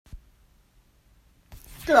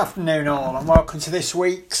Good afternoon all and welcome to this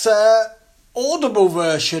week's audible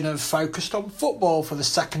version of Focused on Football for the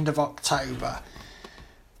 2nd of October.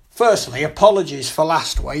 Firstly, apologies for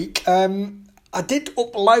last week. I did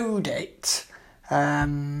upload it,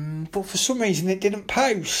 but for some reason it didn't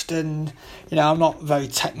post, and I'm not very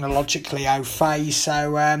technologically au fait,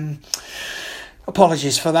 so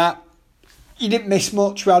apologies for that. You didn't miss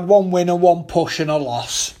much. We had one winner, one push and a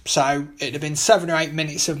loss, so it'd have been 7 or 8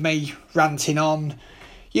 minutes of me ranting on,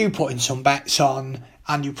 you putting some bets on,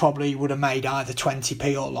 and you probably would have made either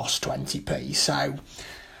 20p or lost 20p, so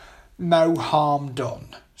no harm done.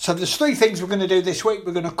 So there's 3 things we're going to do this week.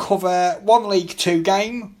 We're going to cover one League 2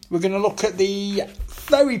 game, we're going to look at the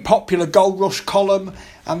very popular Goal Rush column,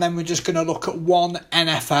 and then we're just going to look at one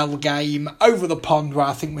NFL game over the pond where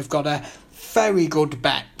I think we've got a very good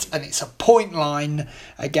bet, and it's a point line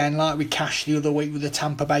again, like we cashed the other week with the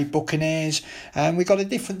Tampa Bay Buccaneers, and we've got a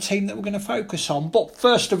different team that we're going to focus on. But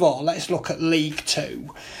first of all, let's look at League 2.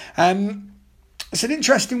 It's an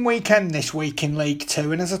interesting weekend this week in League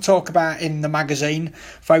 2, and as I talk about in the magazine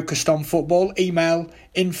Focused on Football, email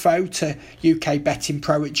info to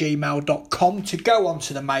ukbettingpro@gmail.com to go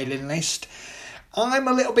onto the mailing list. I'm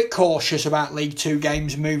a little bit cautious about League 2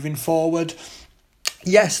 games moving forward.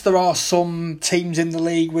 Yes, there are some teams in the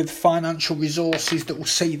league with financial resources that will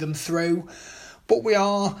see them through, but we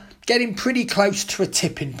are getting pretty close to a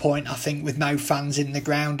tipping point, I think, with no fans in the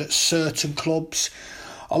ground at certain clubs.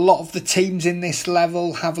 A lot of the teams in this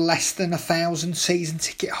level have less than 1,000 season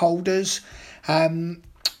ticket holders.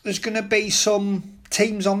 There's going to be some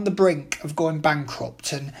teams on the brink of going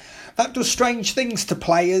bankrupt, and that does strange things to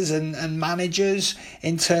players and managers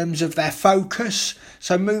in terms of their focus.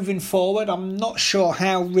 So moving forward, I'm not sure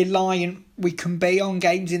how reliant we can be on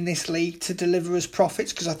games in this league to deliver us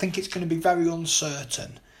profits, because I think it's going to be very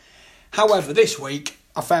uncertain. However, this week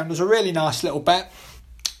I found us a really nice little bet.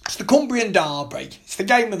 It's the Cumbrian Derby. It's the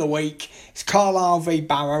game of the week. It's Carlisle v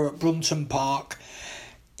Barrow at Brunton Park.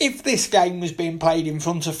 If this game was being played in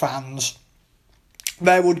front of fans,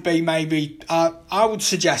 there would be maybe, I would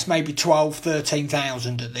suggest maybe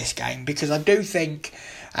 13,000 at this game, because I do think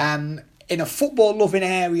in a football-loving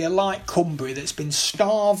area like Cumbria that's been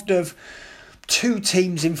starved of 2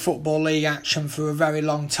 teams in Football League action for a very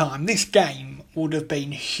long time, this game would have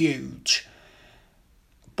been huge.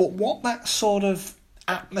 But what that sort of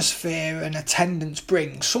atmosphere and attendance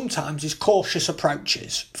brings sometimes is cautious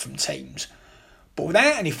approaches from teams. But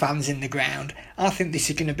without any fans in the ground, I think this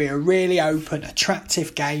is going to be a really open,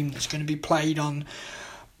 attractive game that's going to be played on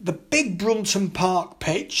the big Brunton Park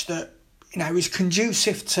pitch that is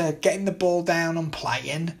conducive to getting the ball down and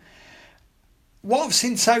playing. What I've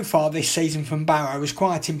seen so far this season from Barrow has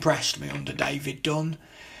quite impressed me under David Dunn.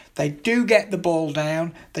 They do get the ball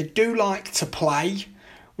down, they do like to play.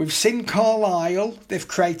 We've seen Carlisle, they've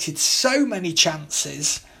created so many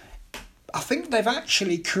chances. I think they've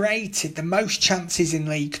actually created the most chances in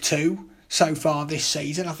League 2 so far this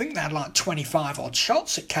season. I think they had like 25 odd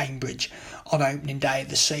shots at Cambridge on opening day of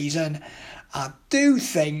the season. I do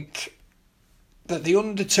think that the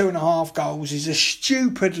under 2.5 goals is a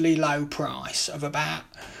stupidly low price of about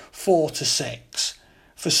 4 to 6.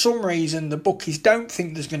 For some reason, the bookies don't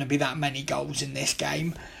think there's going to be that many goals in this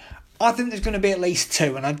game. I think there's going to be at least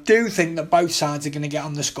 2, and I do think that both sides are going to get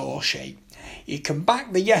on the score sheet. You can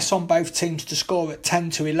back the yes on both teams to score at 10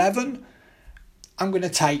 to 11. I'm going to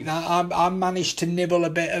take that. I managed to nibble a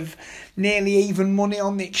bit of nearly even money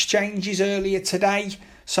on the exchanges earlier today.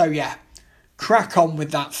 So yeah, crack on with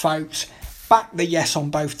that, folks. Back the yes on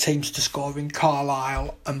both teams to score in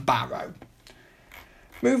Carlisle and Barrow.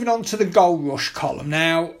 Moving on to the Goal Rush column.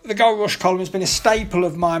 Now, the Goal Rush column has been a staple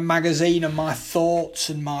of my magazine and my thoughts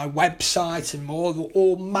and my website and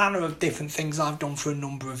all manner of different things I've done for a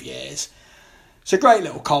number of years. It's a great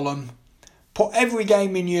little column. Put every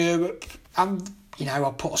game in Europe, and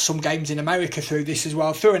I put some games in America through this as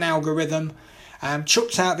well, through an algorithm.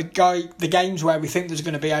 Chucks out the games where we think there's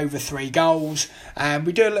going to be over 3 goals.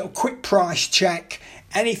 We do a little quick price check.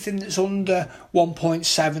 Anything that's under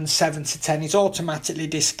 1.7, 7 to 10 is automatically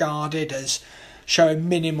discarded as showing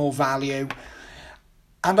minimal value.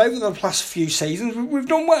 And over the past few seasons, we've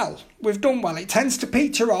done well. It tends to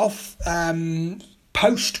peter off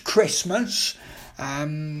post-Christmas.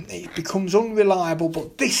 It becomes unreliable,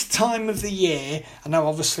 but this time of the year, I know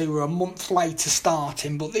obviously we're a month later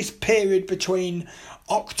starting, but this period between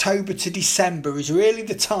October to December is really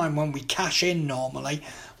the time when we cash in normally.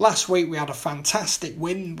 Last week we had a fantastic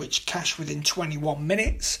win which cashed within 21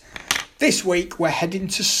 minutes. This week we're heading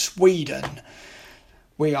to Sweden.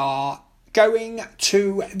 We are going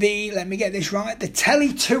to the, let me get this right, the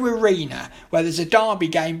Tele2 Arena, where there's a derby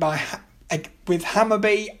game by with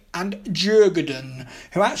Hammarby and Djurgården,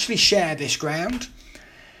 who actually share this ground.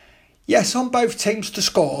 Yes, on both teams to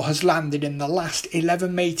score has landed in the last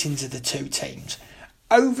 11 meetings of the two teams.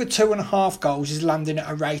 Over 2.5 goals is landing at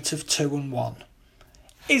a rate of 2-1.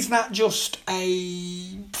 Is that just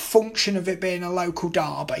a function of it being a local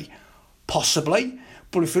derby? Possibly.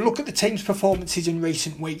 But if you look at the team's performances in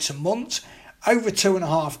recent weeks and months, over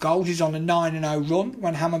 2.5 goals is on a 9-0 run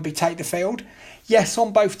when Hammarby take the field. Yes,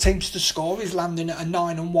 on both teams to score is landing at a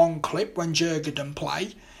 9-1 clip when Djurgården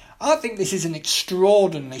play. I think this is an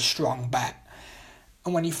extraordinarily strong bet.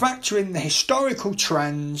 And when you factor in the historical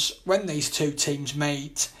trends when these two teams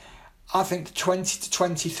meet, I think the 20 to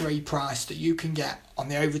 23 price that you can get on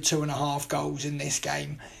the over 2.5 goals in this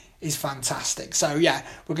game is fantastic. So yeah,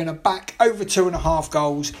 we're going to back over 2.5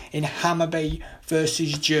 goals in Hammarby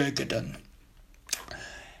versus Djurgården.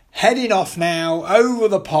 Heading off now over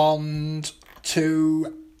the pond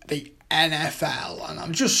to the NFL, and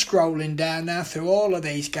I'm just scrolling down now through all of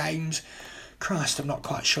these games. Christ, I'm not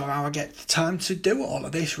quite sure how I get the time to do all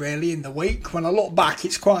of this really in the week. When I look back,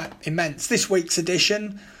 it's quite immense. This week's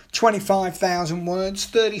edition, 25,000 words,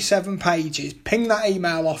 37 pages. Ping that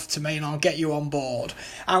email off to me and I'll get you on board.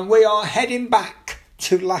 And we are heading back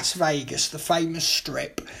to Las Vegas, the famous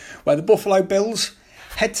strip, where the Buffalo Bills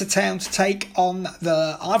head to town to take on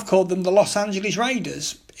I've called them the Los Angeles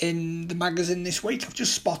Raiders in the magazine this week. I've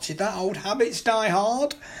just spotted that. Old habits die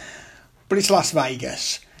hard. But it's Las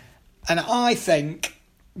Vegas. And I think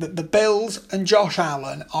that the Bills and Josh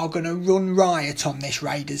Allen are going to run riot on this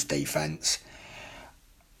Raiders defence.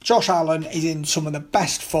 Josh Allen is in some of the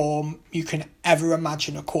best form you can ever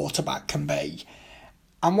imagine a quarterback can be.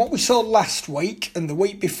 And what we saw last week and the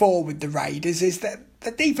week before with the Raiders is that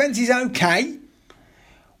the defence is okay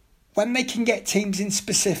when they can get teams in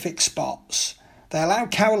specific spots. They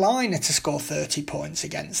allowed Carolina to score 30 points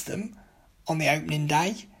against them on the opening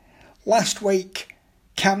day. Last week,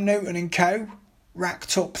 Cam Newton and co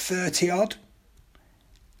racked up 30-odd.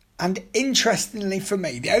 And interestingly for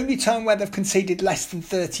me, the only time where they've conceded less than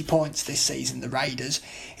 30 points this season, the Raiders,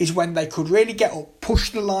 is when they could really get up,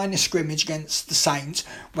 push the line of scrimmage against the Saints,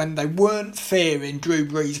 when they weren't fearing Drew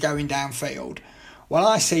Brees going downfield. Well,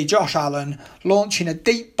 I see Josh Allen launching a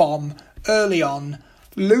deep bomb early on,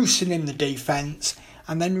 loosening the defence,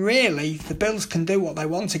 and then really the Bills can do what they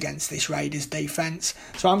want against this Raiders defence.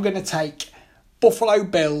 So I'm going to take Buffalo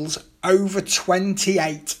Bills over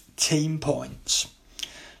 28 team points.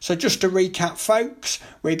 So just to recap, folks,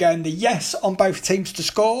 we're going the yes on both teams to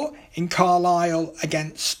score in Carlisle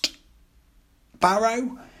against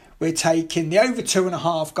Barrow. We're taking the over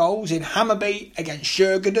 2.5 goals in Hammarby against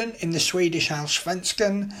Djurgården in the Swedish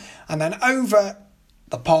Allsvenskan. And then over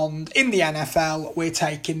the pond in the NFL, we're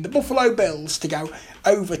taking the Buffalo Bills to go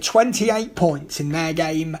over 28 points in their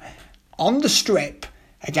game on the strip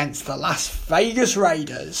against the Las Vegas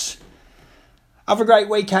Raiders. Have a great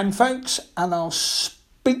weekend, folks, and I'll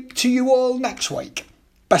speak to you all next week.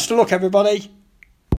 Best of luck, everybody.